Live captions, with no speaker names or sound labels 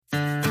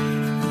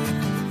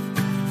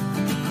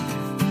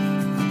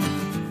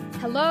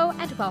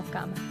and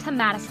welcome to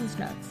Madison's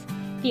Notes,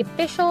 the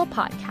official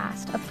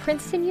podcast of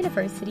Princeton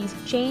University's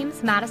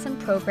James Madison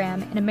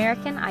Program in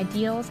American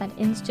Ideals and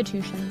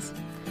Institutions.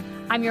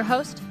 I'm your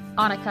host,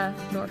 Annika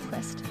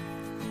Nordquist.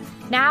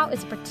 Now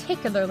is a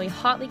particularly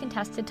hotly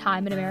contested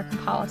time in American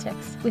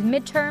politics, with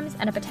midterms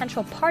and a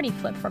potential party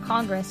flip for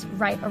Congress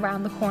right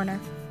around the corner.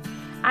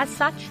 As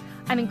such,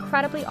 I'm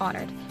incredibly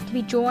honored to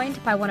be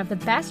joined by one of the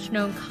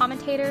best-known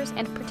commentators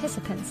and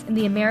participants in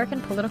the American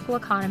political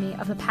economy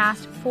of the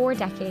past 4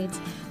 decades,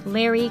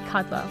 Larry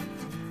Kudlow.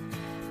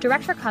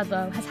 Director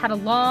Kudlow has had a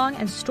long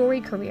and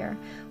storied career,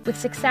 with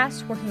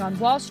success working on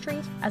Wall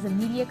Street as a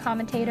media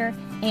commentator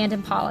and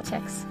in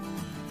politics.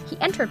 He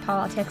entered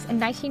politics in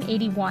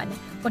 1981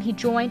 when he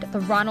joined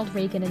the Ronald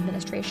Reagan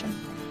administration,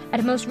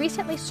 and most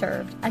recently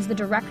served as the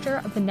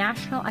director of the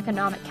National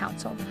Economic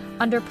Council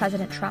under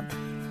President Trump.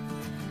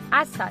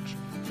 As such,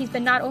 he's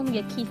been not only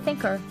a key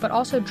thinker, but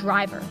also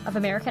driver of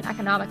American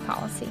economic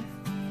policy.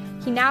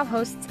 He now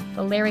hosts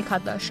The Larry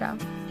Kudlow Show.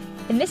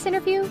 In this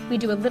interview, we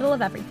do a little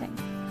of everything.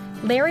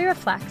 Larry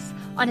reflects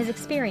on his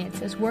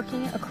experiences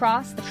working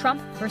across the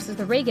Trump versus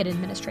the Reagan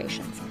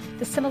administrations,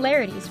 the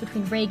similarities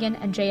between Reagan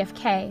and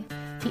JFK,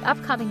 the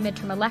upcoming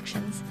midterm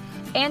elections,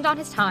 and on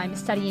his time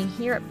studying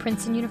here at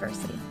Princeton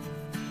University.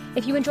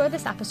 If you enjoyed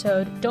this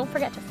episode, don't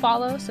forget to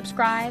follow,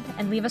 subscribe,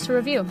 and leave us a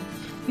review.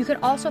 You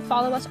can also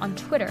follow us on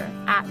Twitter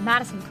at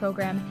Madison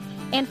Program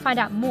and find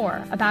out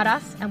more about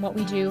us and what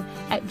we do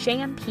at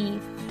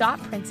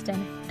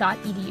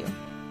jmp.princeton.edu.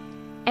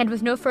 And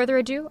with no further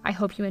ado, I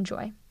hope you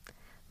enjoy.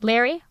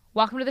 Larry,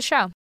 welcome to the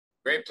show.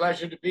 Great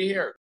pleasure to be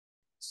here.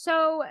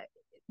 So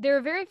there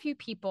are very few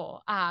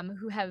people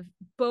who have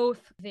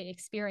both the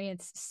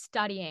experience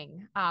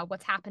studying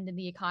what's happened in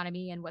the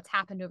economy and what's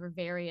happened over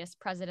various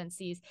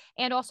presidencies,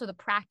 and also the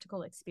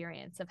practical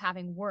experience of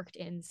having worked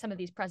in some of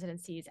these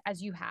presidencies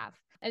as you have.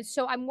 And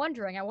so I'm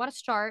wondering, I want to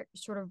start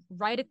sort of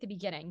right at the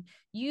beginning.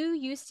 You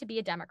used to be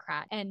a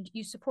Democrat and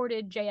you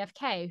supported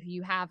JFK, who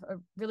you have a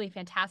really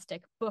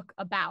fantastic book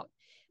about,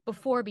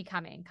 before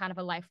becoming kind of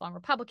a lifelong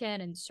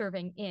Republican and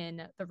serving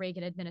in the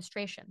Reagan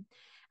administration.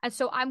 And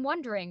so I'm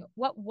wondering,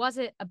 what was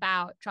it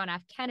about John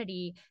F.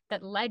 Kennedy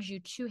that led you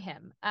to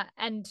him?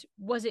 And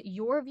was it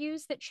your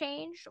views that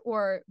changed,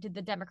 or did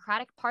the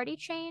Democratic Party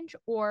change,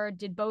 or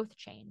did both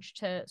change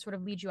to sort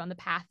of lead you on the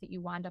path that you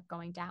wound up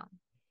going down?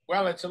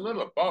 Well, it's a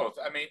little of both.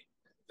 I mean,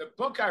 the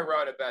book I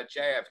wrote about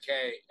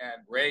JFK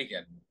and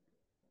Reagan,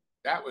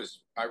 I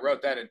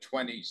wrote that in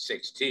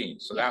 2016,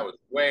 so that was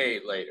way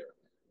later.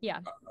 Yeah.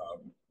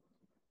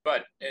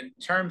 But in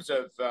terms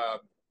of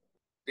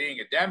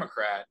being a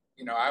Democrat,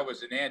 I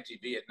was an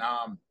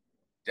anti-Vietnam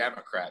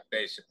Democrat,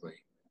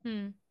 basically,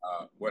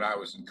 when I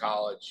was in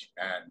college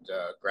and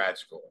grad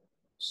school.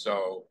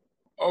 So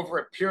over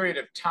a period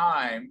of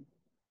time,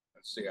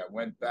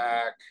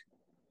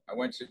 I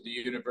went to the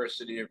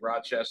University of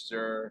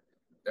Rochester,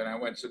 then I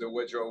went to the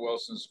Woodrow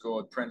Wilson School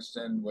at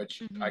Princeton,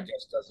 which I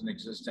guess doesn't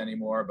exist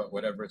anymore, but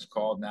whatever it's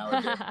called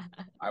nowadays.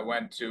 I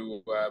went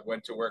to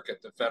work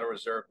at the Federal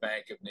Reserve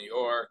Bank of New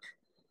York.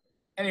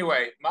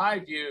 Anyway, my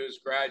views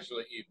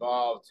gradually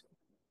evolved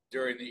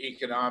during the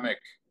economic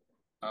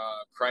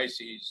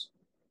crises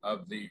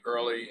of the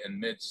early and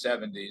mid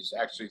 70s,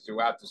 actually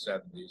throughout the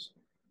 70s,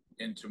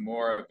 into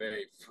more of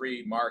a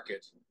free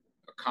market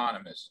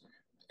economist.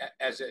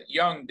 As a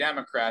young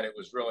Democrat, it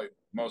was really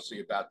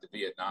mostly about the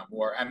Vietnam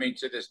War. I mean,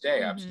 to this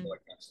day, I'm still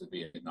against the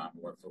Vietnam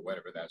War for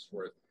whatever that's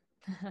worth.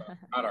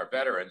 Not our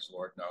veterans,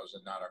 Lord knows,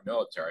 and not our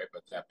military,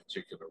 but that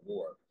particular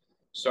war.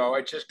 So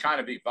it just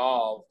kind of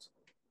evolved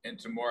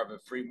into more of a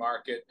free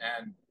market.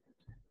 And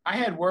I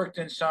had worked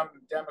in some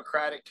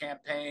Democratic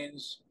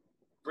campaigns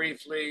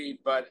briefly,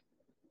 but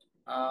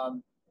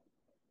the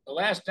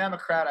last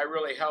Democrat I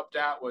really helped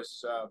out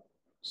was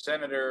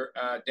Senator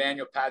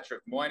Daniel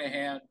Patrick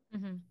Moynihan,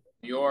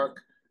 New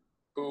York,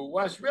 who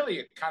was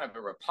really kind of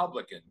a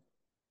Republican.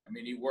 I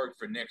mean, he worked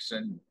for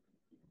Nixon,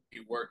 he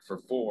worked for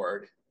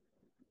Ford,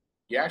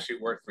 he actually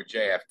worked for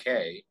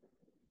JFK,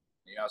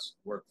 he also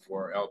worked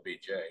for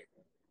LBJ.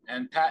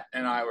 And Pat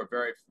and I were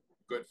very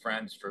good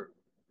friends for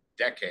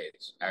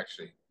decades,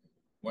 actually,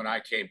 when I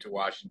came to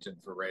Washington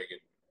for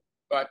Reagan.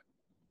 But,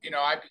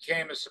 I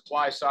became a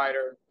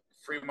supply-sider,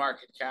 free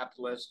market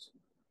capitalist,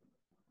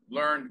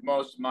 learned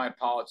most of my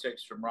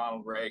politics from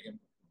Ronald Reagan.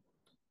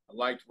 I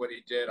liked what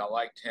he did. I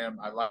liked him.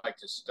 I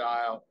liked his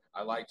style.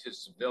 I liked his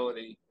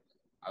civility.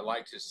 I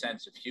liked his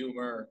sense of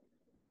humor,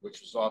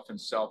 which was often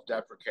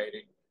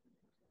self-deprecating.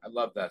 I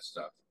love that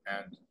stuff.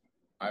 And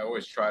I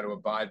always try to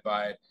abide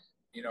by it.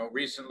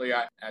 Recently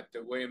at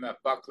the William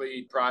F.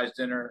 Buckley Prize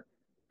dinner,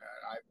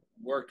 I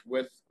worked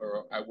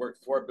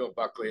for Bill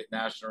Buckley at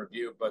National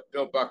Review, but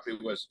Bill Buckley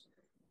was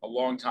a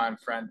longtime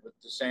friend with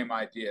the same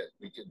idea.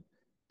 We could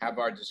have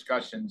our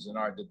discussions and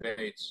our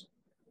debates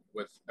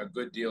with a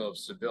good deal of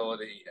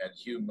civility and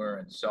humor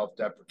and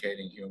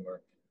self-deprecating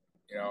humor.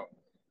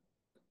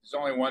 There's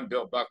only one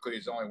Bill Buckley,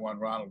 there's only one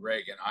Ronald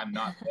Reagan. I'm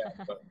not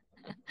that, but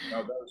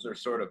those are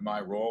sort of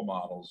my role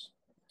models.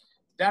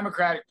 The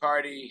Democratic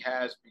Party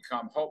has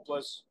become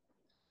hopeless.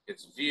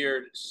 It's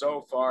veered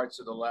so far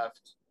to the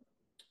left.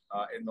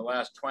 in the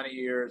last 20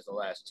 years, the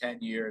last 10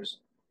 years,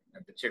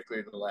 and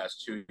particularly the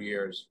last 2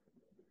 years,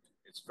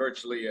 it's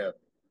virtually a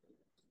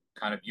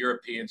kind of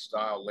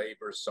European-style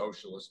labor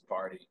socialist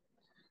party.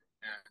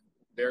 And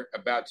they're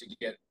about to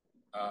get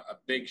a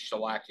big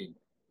shellacking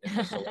in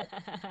this election.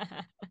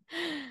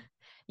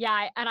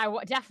 Yeah, and I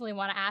definitely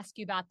want to ask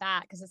you about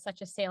that because it's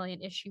such a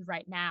salient issue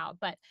right now.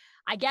 But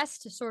I guess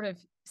to sort of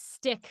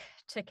stick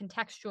to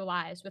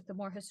contextualize with the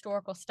more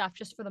historical stuff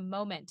just for the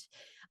moment,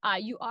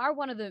 you are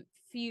one of the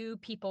few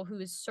people who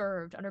has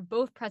served under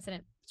both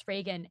Presidents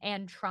Reagan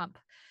and Trump.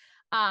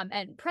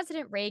 And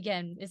President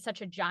Reagan is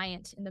such a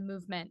giant in the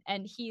movement,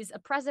 and he's a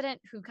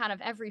president who kind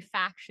of every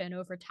faction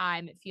over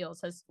time, it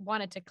feels, has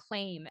wanted to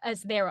claim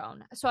as their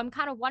own. So I'm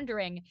kind of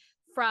wondering,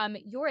 from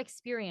your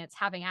experience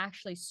having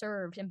actually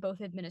served in both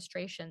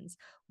administrations,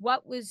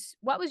 what was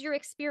your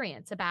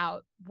experience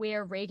about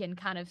where Reagan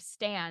kind of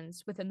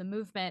stands within the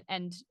movement,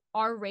 and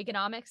are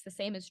Reaganomics the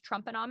same as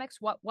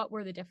Trumponomics? What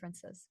were the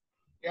differences?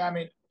 Yeah, I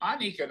mean,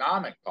 on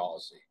economic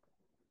policy,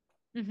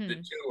 the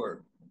two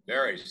are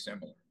very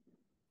similar.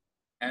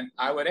 And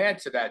I would add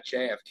to that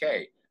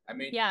JFK. I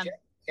mean, yeah.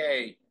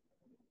 JFK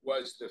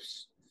was the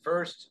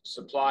first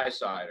supply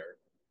sider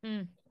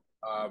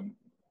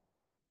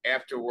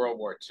after World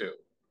War II.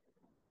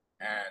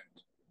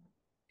 And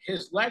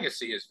his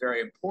legacy is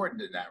very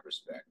important in that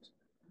respect,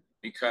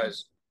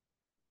 because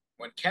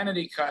when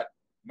Kennedy cut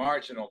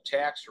marginal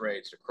tax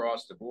rates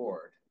across the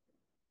board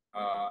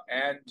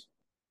and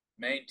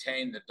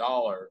maintained the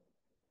dollar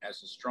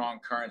as a strong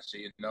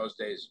currency in those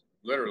days,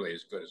 literally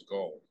as good as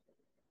gold,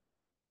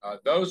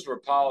 those were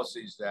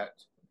policies that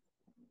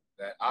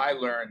I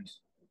learned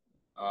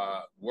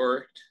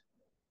worked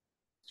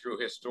through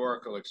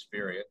historical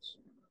experience.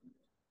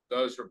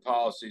 Those were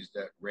policies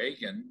that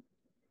Reagan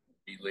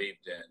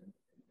believed in,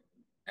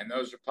 and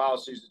those are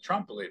policies that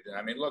Trump believed in.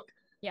 I mean, look,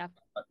 yeah,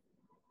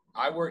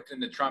 I worked in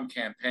the Trump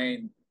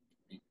campaign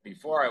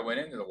before I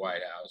went into the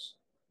White House,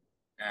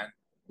 and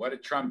what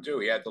did Trump do?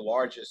 He had the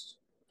largest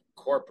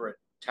corporate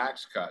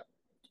tax cut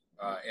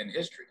in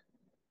history.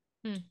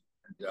 And,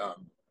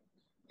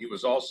 he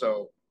was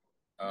also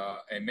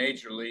a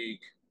major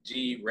league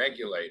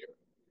deregulator,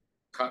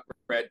 cut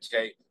red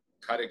tape,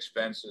 cut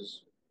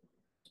expenses,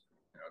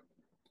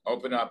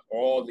 open up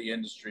all the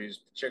industries,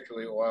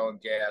 particularly oil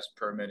and gas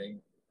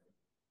permitting.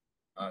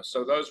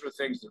 So those were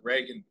things that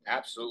Reagan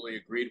absolutely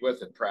agreed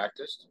with and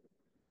practiced.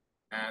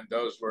 And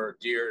those were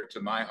dear to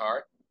my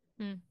heart.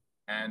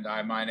 And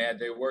I might add,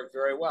 they worked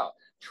very well.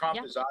 Trump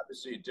is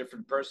obviously a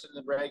different person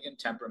than Reagan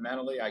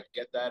temperamentally. I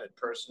get that, and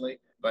personally.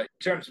 But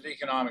in terms of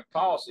economic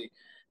policy,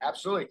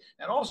 absolutely.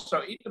 And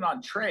also, even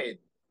on trade,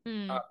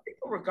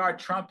 people regard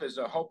Trump as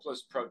a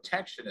hopeless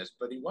protectionist,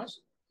 but he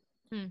wasn't.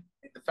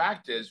 The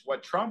fact is,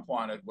 what Trump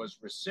wanted was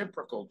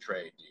reciprocal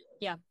trade deals.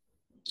 Yeah.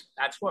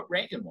 That's what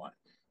Reagan wanted.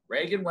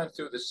 Reagan went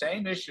through the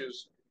same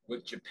issues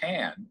with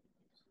Japan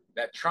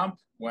that Trump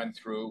went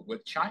through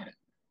with China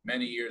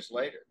many years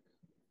later.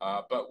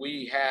 But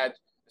we had,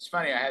 it's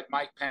funny, I had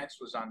Mike Pence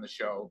was on the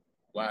show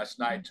last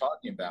night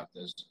talking about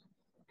this.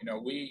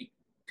 We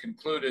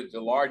concluded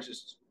the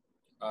largest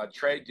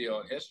trade deal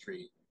in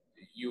history,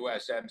 the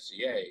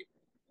USMCA,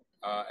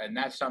 and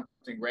that's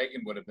something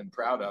Reagan would have been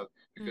proud of,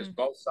 because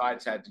both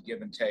sides had to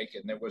give and take,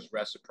 and there was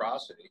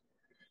reciprocity.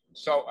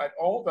 So at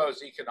all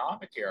those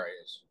economic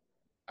areas,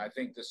 I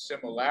think the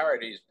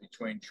similarities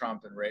between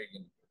Trump and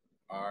Reagan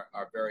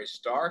are very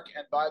stark.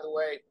 And by the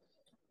way,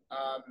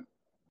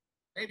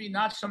 maybe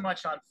not so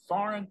much on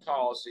foreign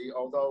policy,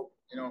 although,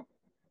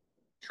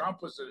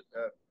 Trump was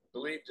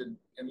believed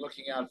in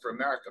looking out for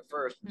America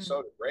first, and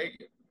so did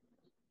Reagan.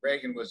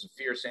 Reagan was a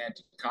fierce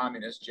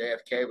anti-communist.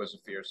 JFK was a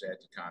fierce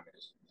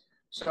anti-communist.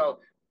 So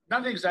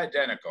nothing's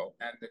identical,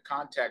 and the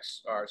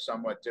contexts are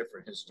somewhat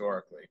different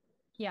historically.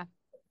 Yeah.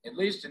 At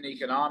least in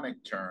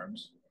economic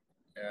terms,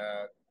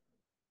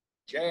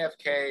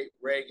 JFK,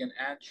 Reagan,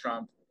 and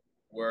Trump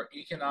were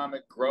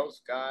economic growth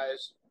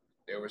guys.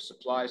 They were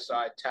supply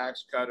side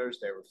tax cutters.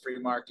 They were free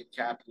market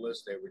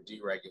capitalists. They were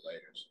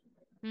deregulators.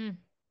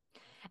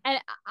 And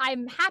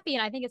I'm happy,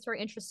 and I think it's very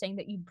interesting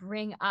that you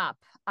bring up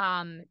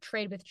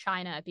trade with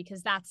China,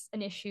 because that's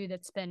an issue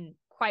that's been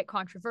quite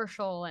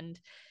controversial, and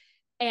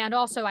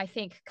also I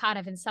think kind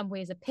of in some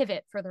ways a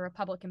pivot for the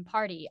Republican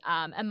Party.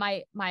 And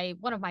my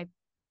one of my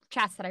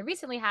chats that I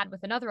recently had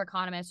with another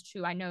economist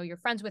who I know you're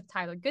friends with,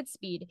 Tyler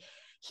Goodspeed,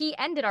 he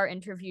ended our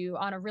interview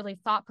on a really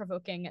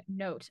thought-provoking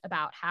note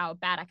about how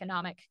bad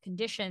economic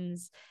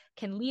conditions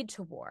can lead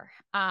to war.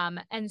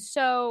 And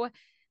so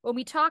when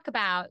we talk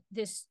about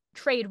this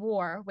trade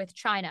war with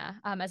China,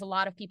 as a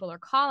lot of people are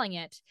calling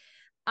it,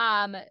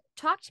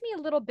 talk to me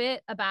a little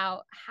bit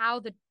about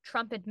how the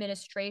Trump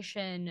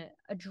administration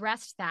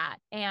addressed that.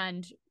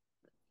 And,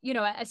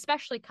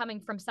 especially coming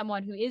from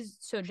someone who is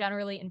so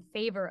generally in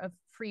favor of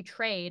free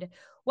trade,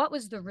 what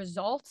was the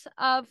result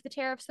of the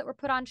tariffs that were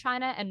put on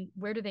China, and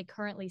where do they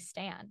currently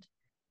stand?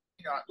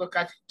 Look,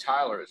 I think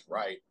Tyler is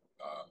right.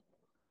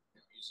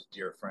 He's a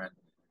dear friend.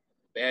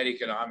 Bad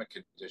economic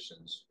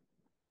conditions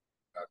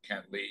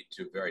can lead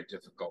to very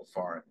difficult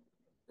foreign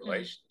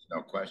relations,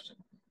 no question.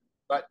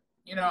 But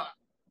you know,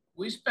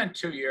 we spent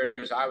 2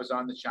 years. I was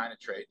on the China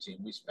trade team.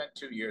 We spent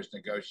 2 years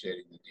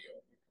negotiating the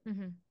deal.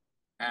 Mm-hmm.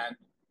 And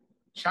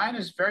China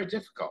is very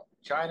difficult.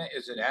 China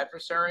is an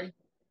adversary.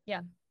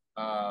 Yeah.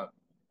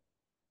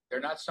 They're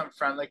not some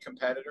friendly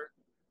competitor.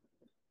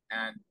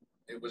 And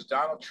it was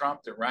Donald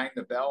Trump that rang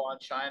the bell on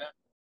China.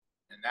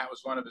 And that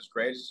was one of his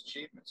greatest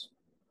achievements.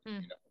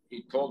 Mm.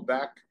 He pulled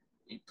back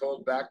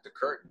the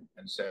curtain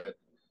and said,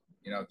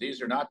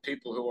 these are not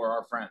people who are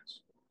our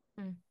friends.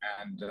 Mm.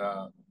 And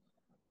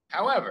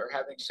however,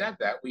 having said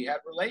that, we had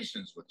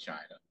relations with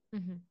China.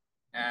 Mm-hmm.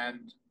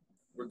 And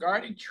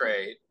regarding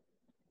trade,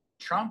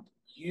 Trump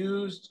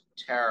used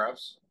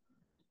tariffs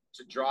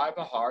to drive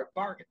a hard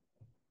bargain.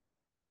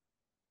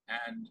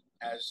 And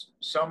as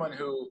someone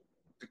who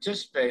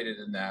participated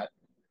in that,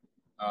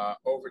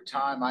 over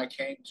time, I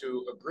came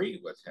to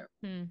agree with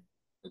him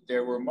that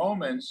there were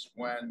moments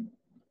when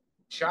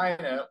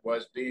China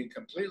was being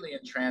completely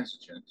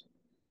intransigent.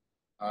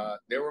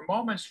 There were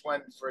moments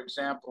when, for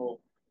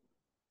example,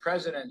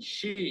 President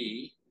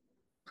Xi,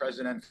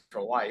 President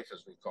for life,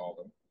 as we call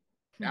him,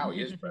 now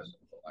he is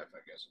President for life, I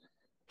guess,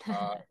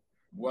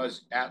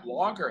 was at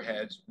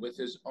loggerheads with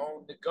his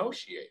own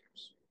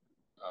negotiators,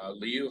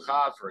 Liu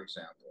Ha, for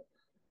example.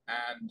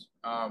 And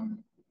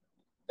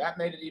that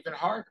made it even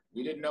harder.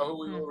 We didn't know who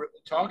we were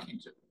really talking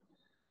to.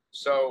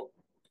 So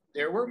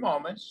there were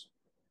moments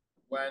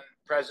when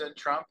President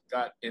Trump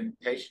got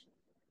impatient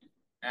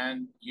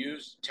and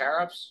used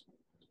tariffs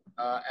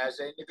as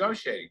a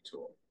negotiating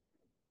tool.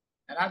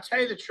 And I'll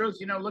tell you the truth,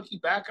 looking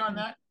back on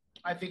that,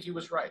 I think he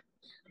was right.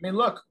 I mean,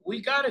 look,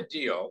 we got a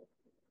deal,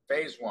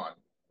 phase one.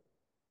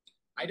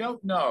 I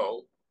don't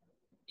know,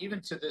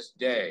 even to this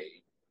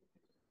day,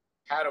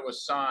 how to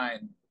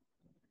assign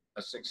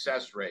a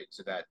success rate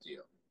to that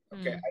deal.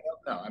 Okay, I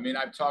don't know. I mean,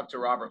 I've talked to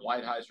Robert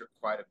Lighthizer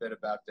quite a bit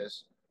about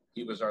this.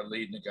 He was our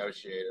lead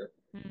negotiator,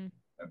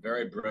 a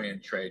very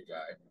brilliant trade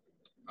guy.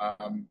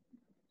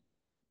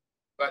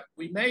 But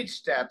we made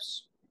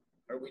steps,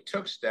 or we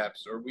took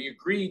steps, or we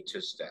agreed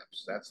to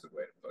steps, that's the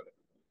way to put it,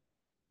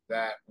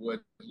 that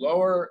would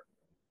lower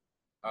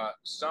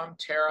some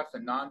tariff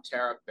and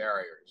non-tariff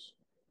barriers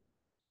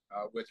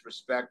with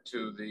respect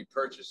to the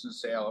purchase and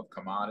sale of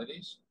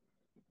commodities.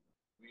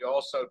 We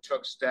also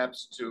took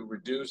steps to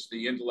reduce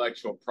the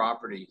intellectual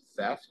property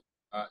theft.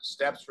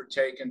 Steps were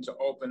taken to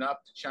open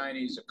up the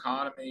Chinese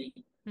economy,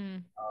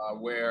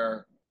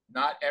 where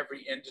not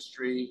every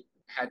industry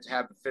had to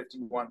have a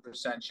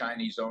 51%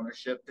 Chinese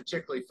ownership,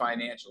 particularly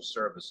financial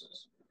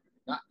services,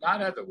 not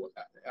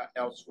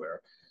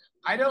elsewhere.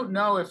 I don't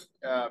know if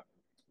the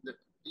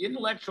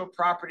intellectual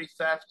property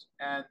theft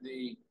and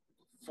the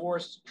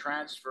forced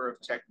transfer of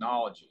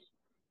technology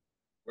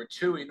were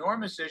two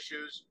enormous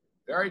issues,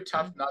 very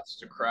tough nuts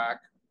to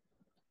crack.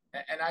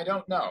 And I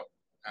don't know,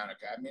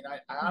 Annika. I mean, I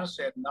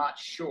honestly am not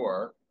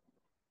sure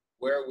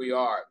where we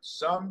are.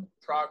 Some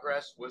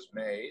progress was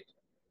made,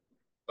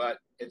 but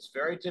it's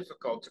very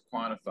difficult to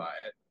quantify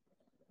it.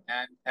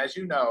 And as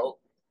you know,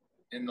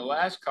 in the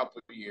last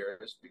couple of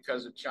years,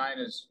 because of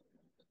China's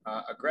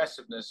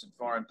aggressiveness in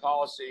foreign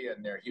policy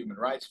and their human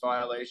rights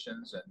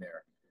violations and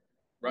their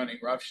running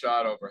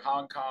roughshod over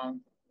Hong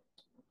Kong,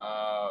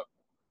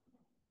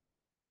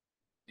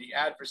 the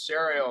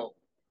adversarial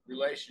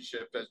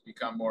relationship has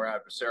become more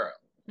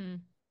adversarial.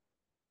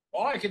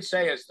 All I can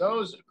say is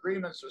those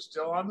agreements are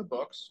still on the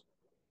books.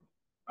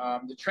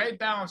 The trade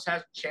balance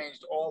hasn't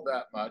changed all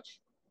that much.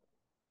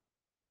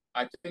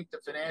 I think the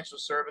financial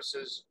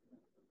services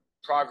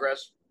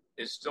progress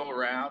is still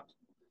around.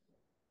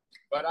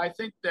 But I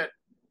think that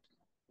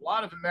a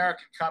lot of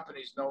American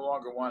companies no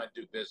longer want to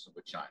do business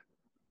with China.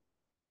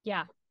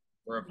 Yeah.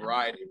 For a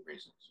variety of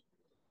reasons.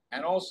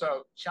 And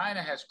also,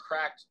 China has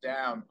cracked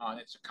down on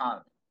its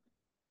economy.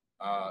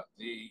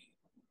 The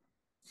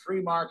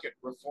free market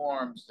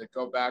reforms that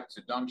go back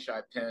to Deng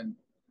Xiaoping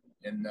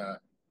in the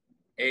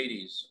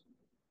 80s,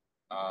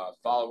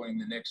 following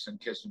the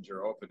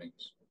Nixon-Kissinger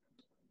openings.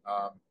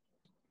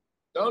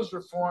 Those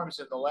reforms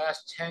in the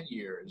last 10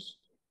 years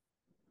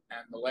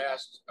and the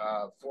last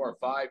 4 or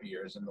 5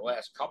 years and the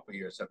last couple of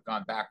years have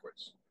gone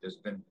backwards. There's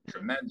been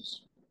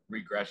tremendous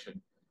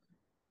regression.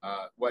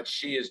 What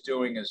Xi is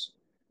doing is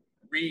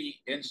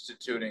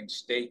reinstituting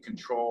state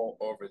control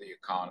over the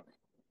economy.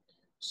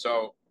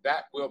 So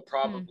that will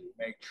probably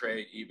make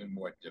trade even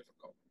more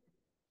difficult.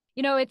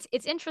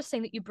 It's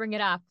interesting that you bring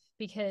it up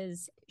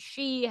because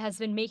Xi has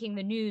been making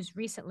the news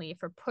recently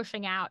for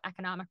pushing out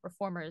economic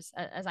reformers,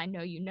 as I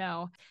know you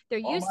know. There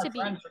used to be.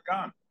 All my friends are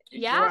gone.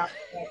 Yeah.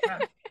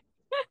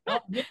 No,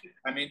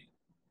 I mean,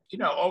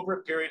 over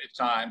a period of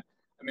time.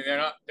 I mean, they're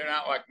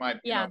not like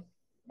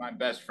my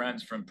best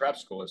friends from prep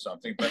school or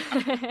something, but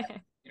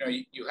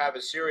you have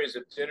a series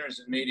of dinners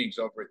and meetings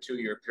over a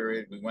 2-year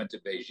period. We went to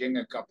Beijing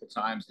a couple of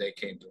times. They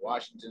came to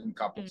Washington a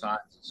couple of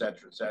times, et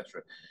cetera, et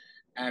cetera.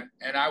 And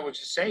I would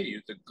just say to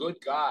you, the good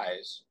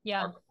guys,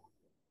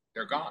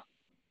 they're gone.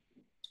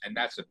 And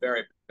that's a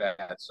very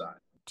bad sign.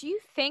 Do you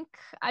think,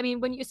 I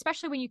mean,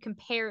 especially when you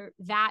compare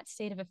that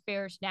state of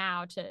affairs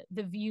now to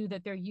the view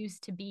that there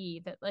used to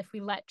be, that if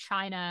we let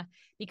China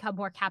become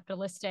more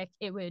capitalistic,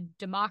 it would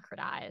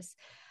democratize.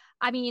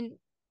 I mean,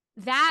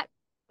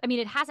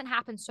 it hasn't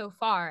happened so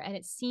far. And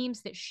it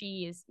seems that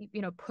she is,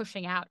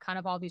 pushing out kind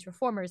of all these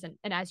reformers. And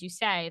as you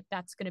say,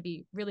 that's going to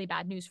be really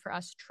bad news for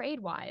us trade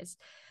wise.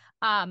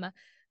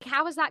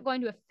 How is that going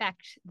to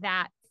affect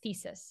that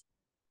thesis?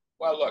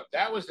 Well, look,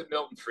 that was the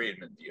Milton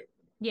Friedman view.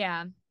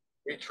 Yeah.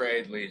 Free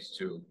trade leads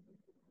to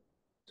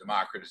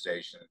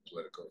democratization and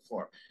political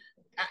reform.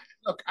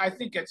 Look, I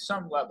think at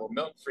some level,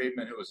 Milton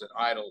Friedman, who was an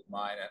idol of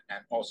mine and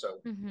also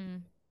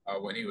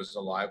when he was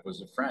alive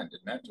was a friend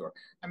and mentor.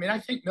 I mean, I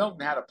think Milton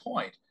had a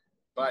point,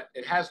 but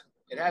it hasn't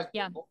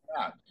been borne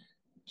out.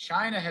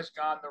 China has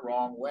gone the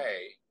wrong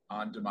way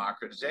on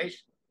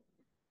democratization.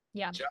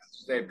 Yeah.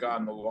 Just as they've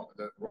gone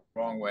the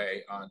wrong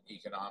way on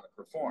economic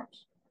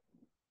reforms.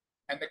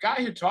 And the guy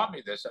who taught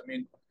me this, I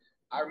mean,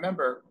 I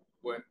remember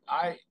when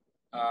I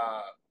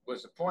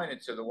was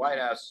appointed to the White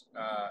House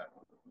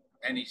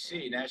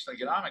NEC, National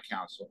Economic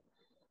Council,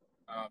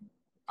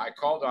 I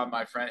called on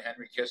my friend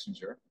Henry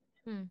Kissinger,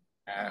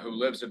 who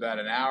lives about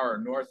an hour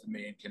north of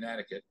me in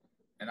Connecticut,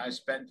 and I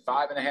spent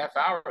 5.5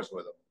 hours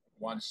with him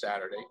one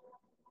Saturday,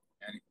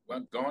 and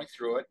went going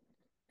through it.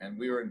 And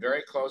we were in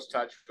very close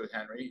touch with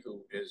Henry,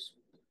 who is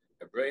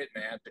a brilliant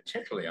man,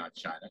 particularly on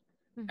China.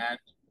 And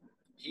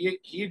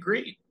he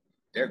agreed.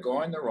 They're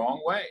going the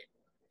wrong way,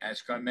 and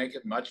it's going to make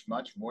it much,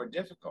 much more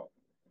difficult.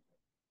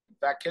 In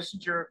fact,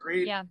 Kissinger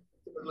agreed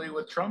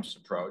with Trump's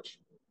approach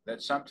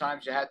that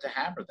sometimes you had to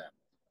hammer them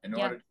in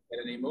order to get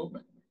any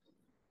movement.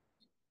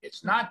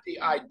 It's not the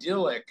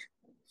idyllic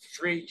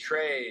free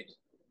trade,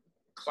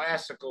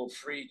 classical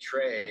free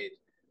trade,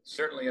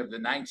 certainly of the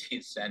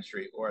 19th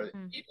century or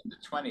even the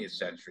 20th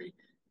century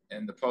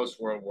in the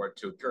post-World War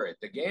II period.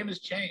 The game has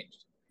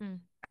changed.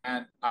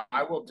 And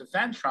I will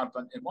defend Trump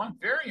in one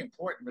very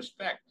important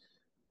respect,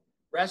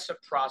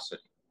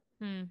 reciprocity.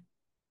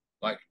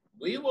 Like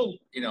we'll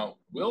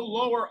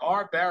lower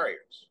our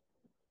barriers,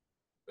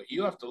 but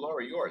you have to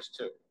lower yours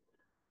too.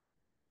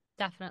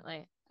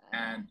 Definitely.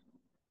 And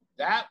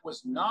that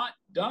was not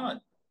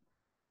done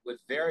with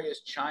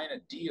various China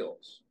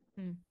deals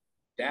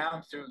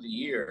down through the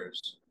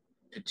years,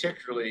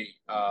 particularly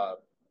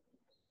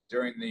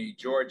during the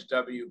George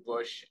W.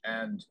 Bush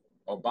and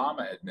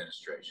Obama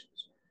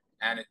administrations.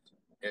 And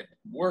it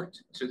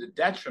worked to the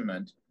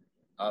detriment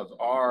of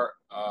our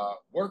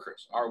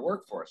workers. Our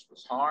workforce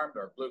was harmed.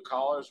 Our blue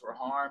collars were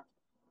harmed.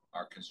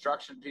 Our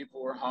construction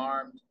people were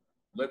harmed.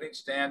 Living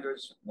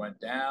standards went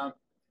down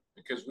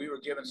because we were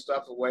giving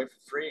stuff away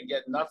for free and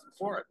getting nothing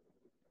for it.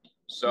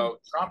 So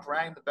Trump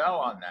rang the bell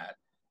on that.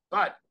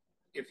 But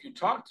if you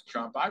talk to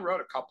Trump, I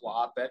wrote a couple of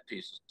op-ed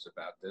pieces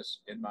about this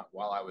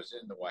while I was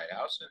in the White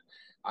House, and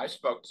I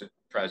spoke to the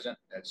president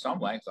at some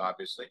length,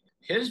 obviously.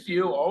 His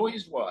view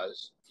always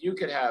was you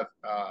could have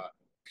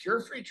pure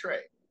free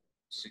trade,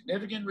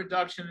 significant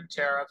reduction in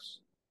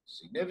tariffs,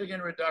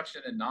 significant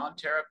reduction in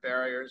non-tariff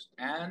barriers,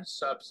 and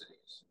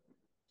subsidies.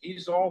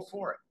 He's all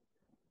for it,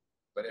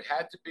 but it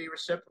had to be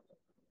reciprocal.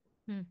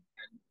 And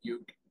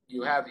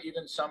you have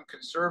even some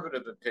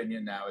conservative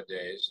opinion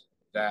nowadays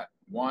that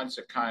wants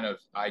a kind of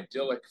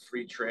idyllic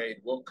free trade.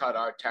 We'll cut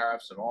our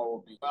tariffs and all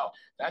will be well.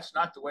 That's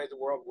not the way the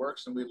world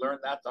works, and we learned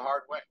that the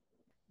hard way.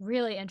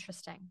 Really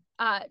interesting.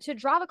 To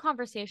draw the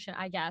conversation,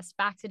 I guess,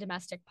 back to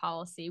domestic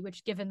policy,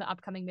 which given the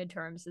upcoming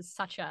midterms is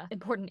such an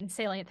important and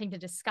salient thing to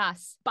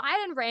discuss.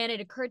 Biden ran, it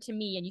occurred to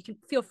me, and you can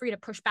feel free to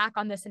push back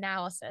on this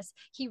analysis.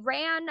 He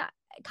ran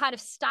kind of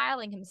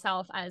styling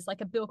himself as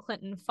like a Bill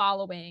Clinton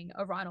following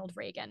a Ronald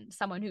Reagan,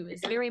 someone who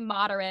is very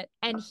moderate,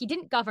 and he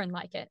didn't govern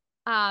like it.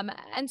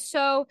 And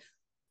so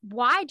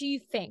why do you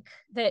think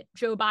that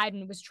Joe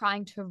Biden was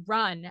trying to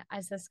run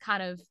as this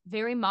kind of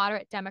very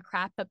moderate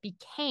Democrat, but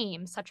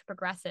became such a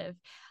progressive?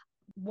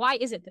 Why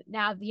is it that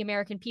now the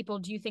American people,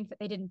 do you think that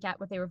they didn't get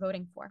what they were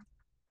voting for?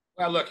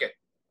 Well, look,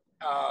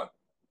 I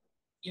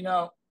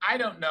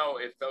don't know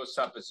if those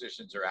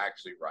suppositions are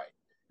actually right.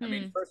 I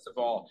mean, first of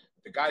all,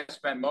 the guy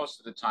spent most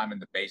of the time in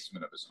the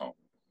basement of his home.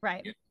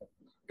 Right.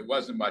 It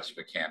wasn't much of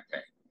a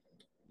campaign.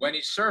 When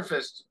he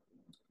surfaced,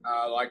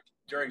 like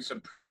during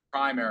some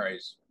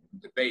primaries,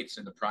 debates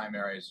in the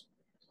primaries,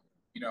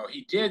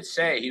 he did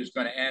say he was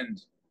going to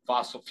end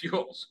fossil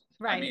fuels.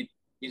 Right. I mean,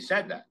 he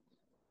said that.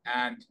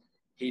 And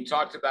he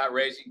talked about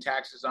raising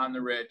taxes on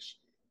the rich.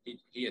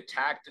 He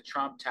attacked the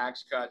Trump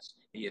tax cuts.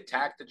 He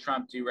attacked the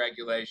Trump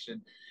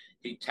deregulation.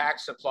 He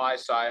taxed supply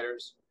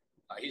siders.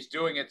 He's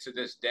doing it to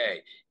this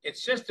day.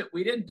 It's just that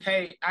we didn't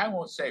pay, I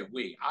won't say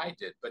we, I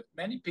did, but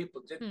many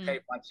people didn't pay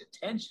much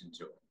attention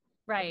to it.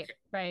 Right,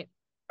 right.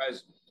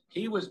 Because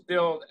he was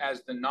billed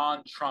as the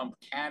non-Trump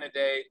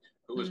candidate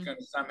who was going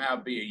to somehow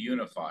be a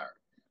unifier.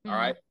 All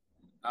right.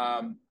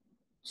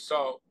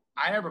 So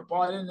I never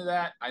bought into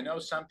that. I know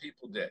some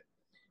people did.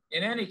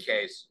 In any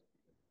case,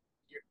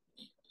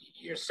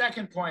 your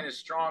second point is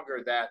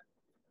stronger, that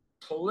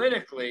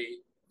politically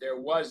there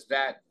was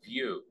that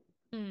view.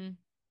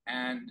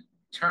 And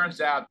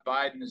turns out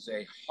Biden is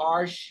a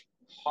harsh,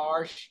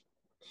 harsh,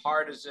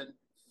 partisan,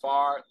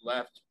 far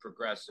left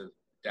progressive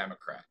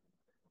Democrat.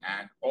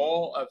 And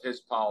all of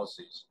his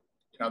policies,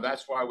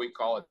 that's why we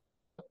call it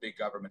big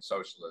government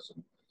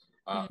socialism.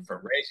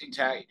 For raising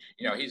tax,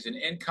 he's an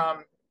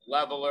income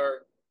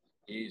leveler.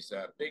 He's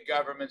a big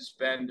government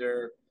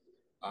spender.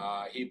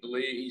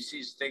 He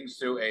sees things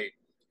through a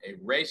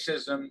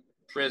racism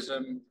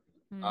prism.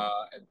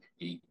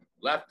 He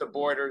left the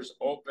borders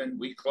open.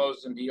 We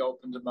closed them. He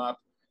opened them up.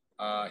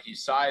 He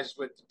sides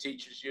with the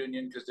teachers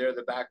union because they're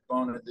the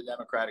backbone of the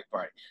Democratic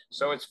Party.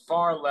 So it's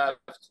far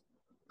left,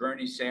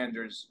 Bernie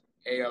Sanders,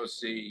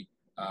 AOC.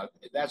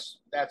 That's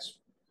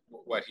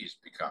what he's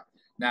become.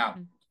 Now,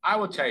 I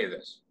will tell you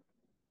this.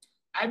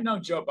 I've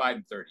known Joe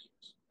Biden 30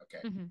 years.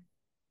 Okay.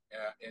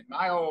 In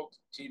my old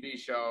TV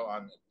show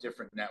on a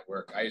different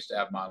network, I used to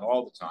have him on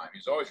all the time.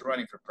 He's always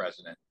running for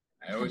president.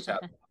 I always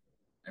have him on.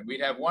 And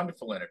we'd have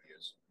wonderful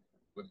interviews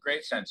with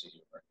great sense of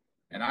humor.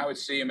 And I would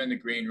see him in the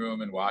green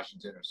room in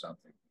Washington or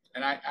something.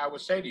 And I would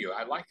say to you,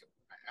 I like him.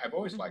 I've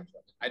always liked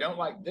him. I don't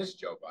like this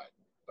Joe Biden,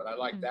 but I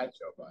like that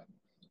Joe Biden.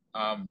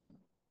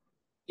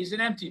 He's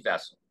an empty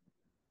vessel.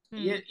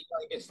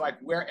 It's like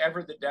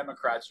wherever the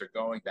Democrats are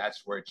going,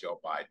 that's where Joe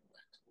Biden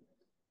went.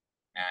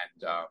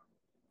 And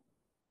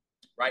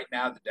right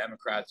now, the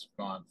Democrats have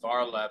gone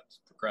far left,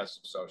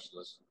 progressive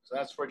socialist. So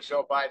that's where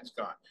Joe Biden's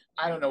gone.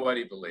 I don't know what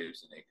he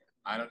believes in.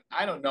 I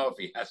don't know if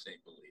he has any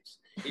beliefs.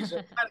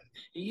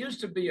 He used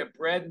to be a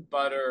bread and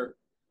butter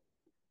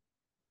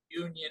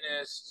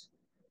unionist.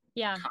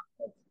 Yeah.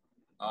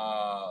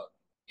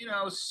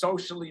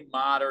 Socially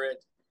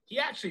moderate. He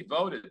actually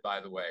voted,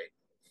 by the way,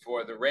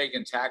 for the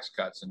Reagan tax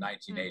cuts in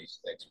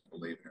 1986,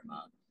 believe it or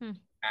not.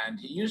 And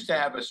he used to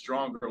have a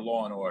stronger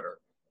law and order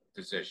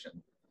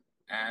position.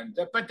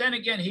 But then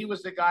again, he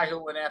was the guy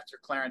who went after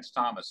Clarence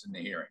Thomas in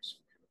the hearings.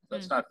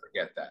 Let's not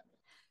forget that.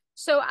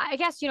 So I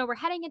guess, we're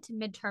heading into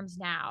midterms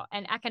now,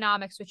 and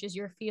economics, which is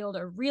your field,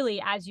 are really,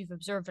 as you've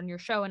observed on your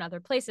show and other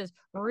places,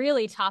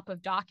 really top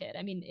of docket.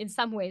 I mean, in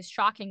some ways,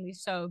 shockingly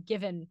so,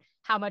 given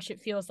how much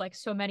it feels like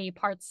so many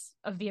parts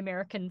of the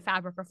American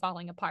fabric are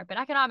falling apart. But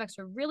economics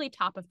are really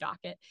top of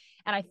docket.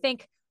 And I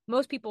think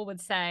most people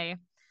would say,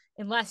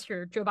 unless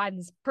you're Joe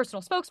Biden's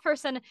personal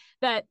spokesperson,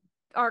 that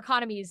our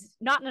economy is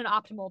not in an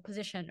optimal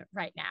position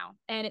right now.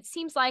 And it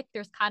seems like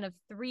there's kind of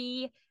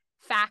three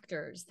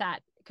factors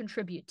that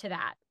contribute to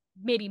that.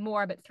 Maybe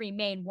more, but three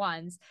main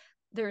ones.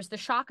 There's the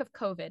shock of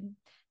COVID.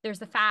 There's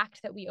the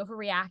fact that we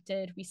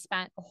overreacted. We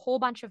spent a whole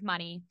bunch of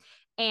money.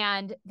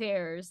 And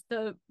there's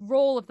the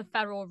role of the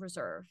Federal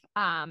Reserve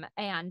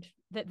and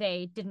that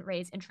they didn't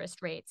raise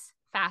interest rates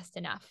fast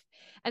enough.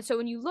 And so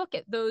when you look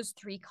at those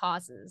three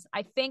causes,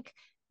 I think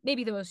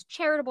maybe the most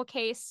charitable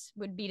case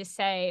would be to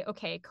say,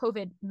 okay,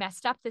 COVID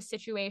messed up this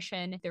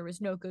situation. There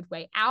was no good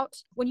way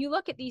out. When you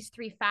look at these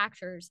three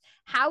factors,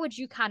 how would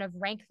you kind of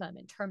rank them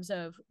in terms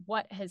of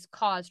what has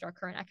caused our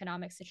current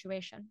economic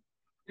situation?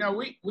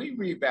 We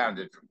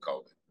rebounded from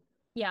COVID.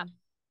 Yeah.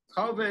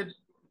 COVID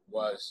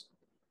was,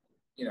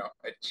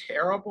 a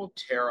terrible,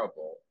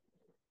 terrible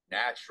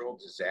natural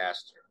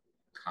disaster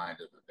kind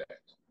of event.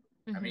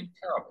 I mean,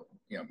 terrible,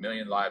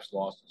 million lives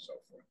lost and so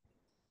forth.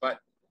 But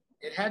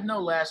it had no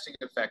lasting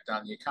effect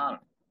on the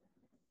economy.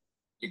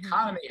 The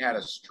economy had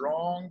a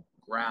strong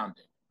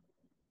grounding.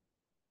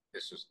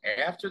 This was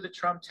after the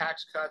Trump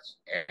tax cuts,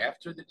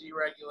 after the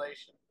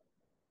deregulation.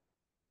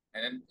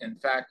 And in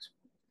fact,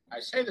 I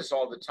say this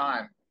all the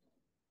time,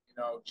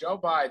 Joe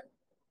Biden,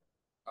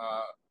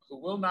 who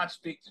will not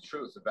speak the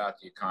truth about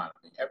the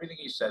economy, everything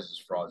he says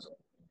is fraudulent.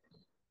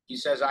 He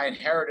says, I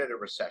inherited a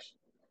recession.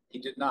 He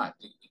did not.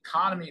 The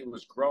economy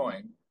was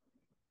growing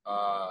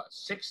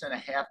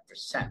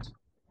 6.5%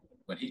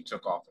 when he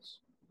took office.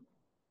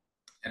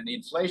 And the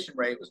inflation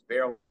rate was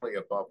barely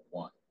above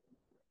 1.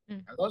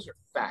 And those are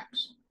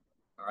facts.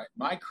 All right.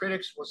 My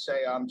critics will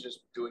say I'm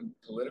just doing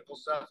political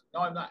stuff.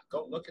 No, I'm not.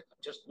 Go look at them.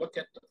 Just look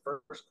at the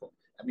first quote.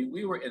 I mean,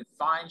 we were in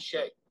fine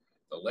shape.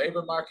 The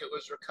labor market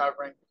was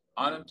recovering.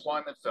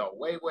 Unemployment fell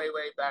way, way,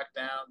 way back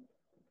down.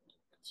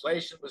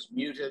 Inflation was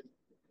muted.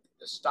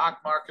 The stock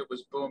market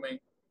was booming.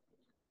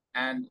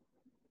 And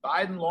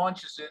Biden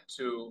launches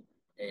into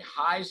a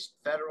high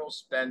federal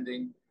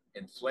spending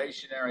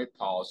inflationary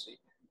policy,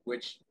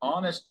 which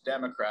honest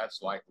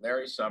Democrats like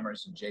Larry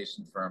Summers and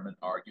Jason Furman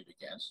argued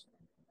against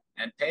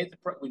and paid the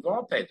price. We've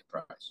all paid the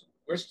price.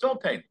 We're still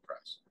paying the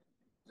price.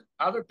 The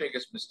other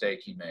biggest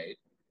mistake he made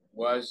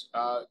was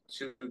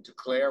to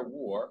declare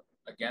war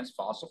against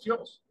fossil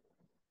fuels.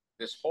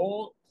 This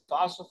whole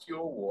fossil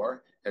fuel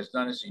war has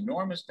done us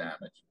enormous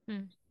damage.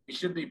 We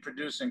should be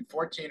producing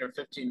 14 or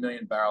 15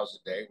 million barrels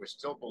a day. We're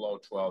still below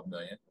 12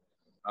 million.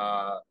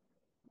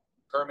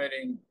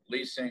 Permitting,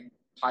 leasing,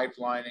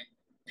 pipelining,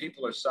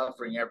 people are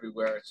suffering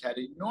everywhere. It's had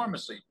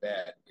enormously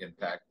bad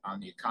impact on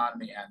the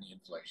economy and the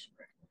inflation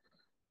rate.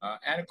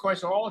 And of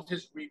course, all of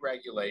his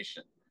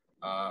re-regulation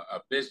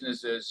of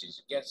businesses,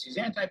 he's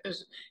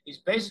anti-business. He's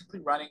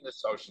basically running the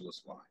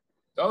socialist line.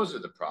 Those are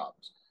the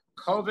problems.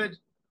 COVID,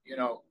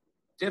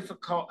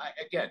 difficult.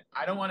 Again,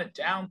 I don't want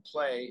to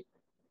downplay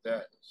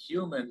the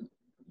human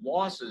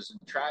losses and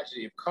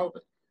tragedy of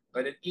COVID,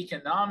 But in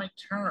economic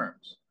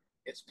terms,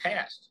 it's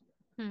passed.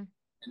 Hmm.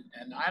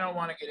 And I don't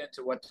want to get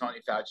into what Tony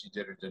Fauci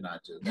did or did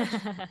not do. That's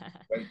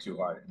way too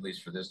hard, at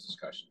least for this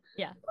discussion.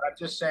 Yeah. But I'm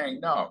just saying,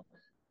 no,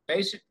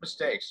 basic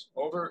mistakes,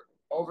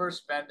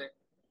 overspending,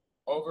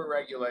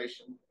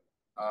 overregulation,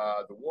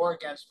 the war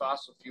against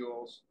fossil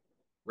fuels,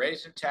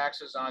 raising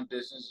taxes on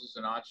businesses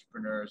and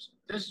entrepreneurs.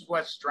 This is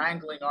what's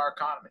strangling our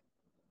economy.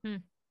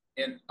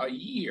 In a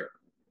year,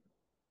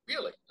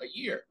 really, a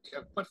year,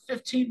 but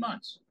 15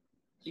 months,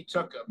 he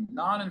took a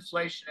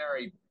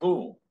non-inflationary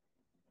boom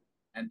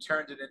and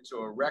turned it into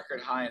a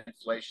record high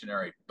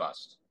inflationary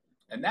bust.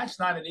 And that's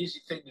not an easy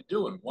thing to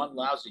do in one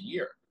lousy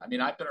year. I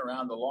mean, I've been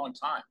around a long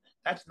time.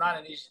 That's not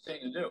an easy thing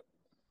to do,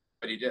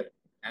 but he did it.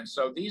 And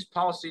so these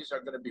policies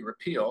are going to be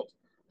repealed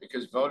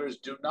because voters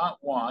do not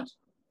want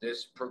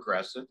this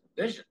progressive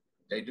vision.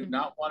 They do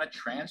not want to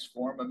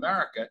transform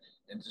America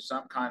into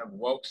some kind of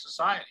woke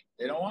society.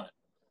 They don't want it.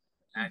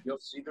 And you'll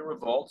see the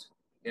revolt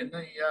in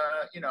the,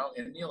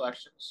 in the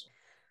elections.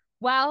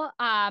 Well,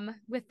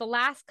 with the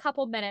last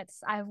couple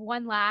minutes, I have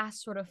one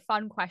last sort of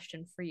fun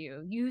question for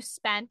you. You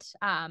spent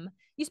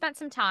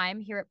some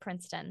time here at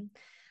Princeton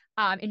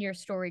in your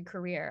storied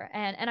career,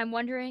 and I'm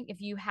wondering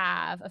if you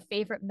have a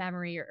favorite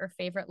memory or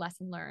favorite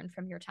lesson learned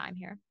from your time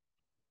here.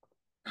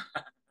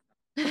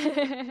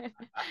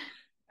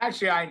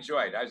 Actually, I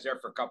enjoyed it. I was there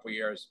for a couple of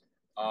years.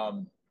 I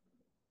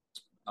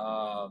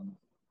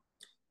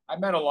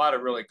met a lot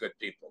of really good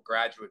people,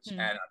 graduates and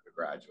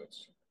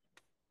undergraduates.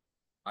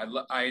 I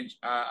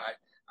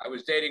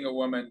was dating a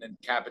woman in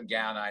cap and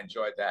gown. I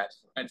enjoyed that.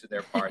 Went to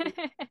their party.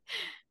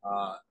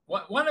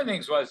 One of the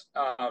things was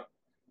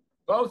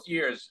both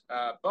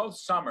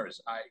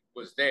summers I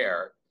was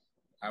there.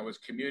 I was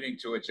commuting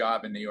to a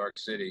job in New York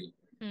City,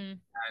 and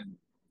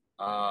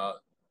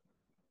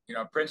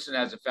Princeton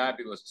has a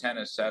fabulous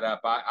tennis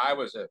setup. I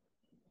was a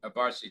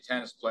varsity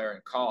tennis player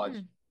in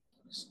college,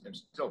 and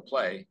still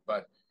play,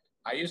 but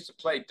I used to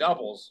play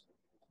doubles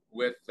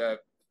with the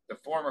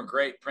former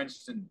great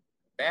Princeton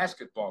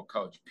basketball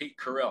coach, Pete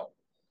Carrill,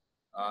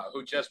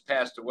 who just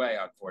passed away,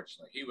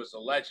 unfortunately. He was a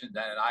legend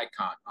and an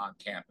icon on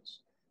campus.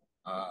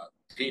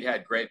 Pete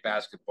had great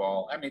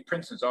basketball. I mean,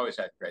 Princeton's always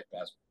had great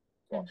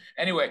basketball.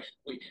 Anyway,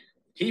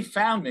 he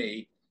found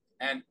me,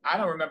 and I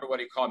don't remember what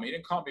he called me. He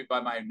didn't call me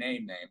by my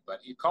name, but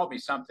he called me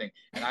something.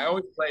 And I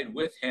always played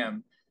with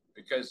him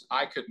because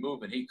I could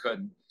move and he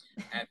couldn't.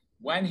 And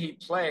when he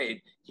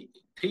played,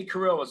 Pete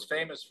Carrill was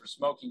famous for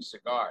smoking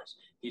cigars.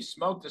 He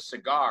smoked a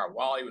cigar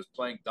while he was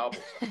playing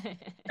doubles on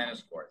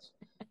tennis courts.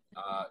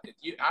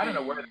 I don't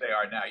know where they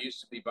are now. It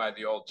used to be by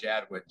the old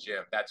Jadwood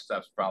gym. That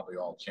stuff's probably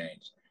all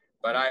changed.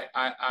 But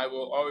I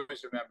will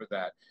always remember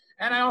that.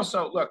 And I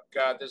also, look,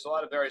 there's a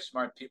lot of very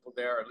smart people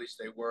there, or at least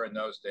they were in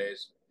those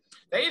days.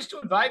 They used to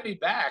invite me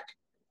back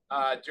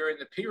during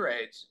the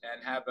P-Raids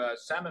and have a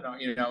seminar,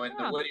 in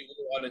the Woody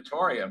Woo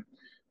Auditorium.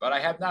 But I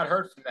have not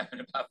heard from them in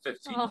about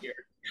 15 years.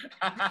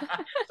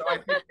 So I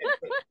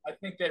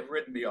think they've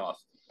written me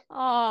off.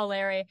 Oh,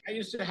 Larry. I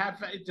used to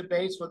have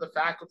debates with a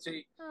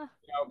faculty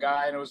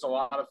guy, and it was a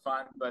lot of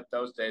fun, but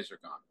those days are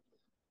gone.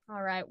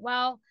 All right.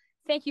 Well,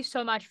 thank you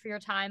so much for your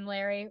time,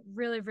 Larry.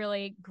 Really,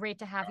 really great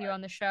to have you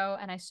on the show,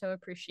 and I so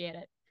appreciate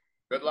it.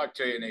 Good luck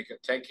to you, Nika.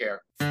 Take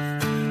care.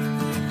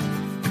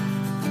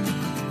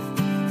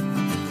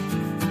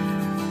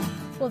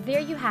 Well,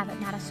 there you have it,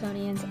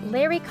 Madisonians.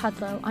 Larry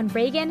Kudlow on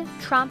Reagan,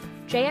 Trump,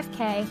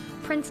 JFK,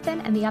 Princeton,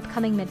 and the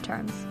upcoming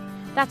midterms.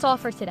 That's all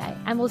for today,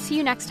 and we'll see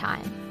you next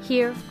time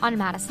here on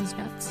Madison's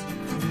Notes.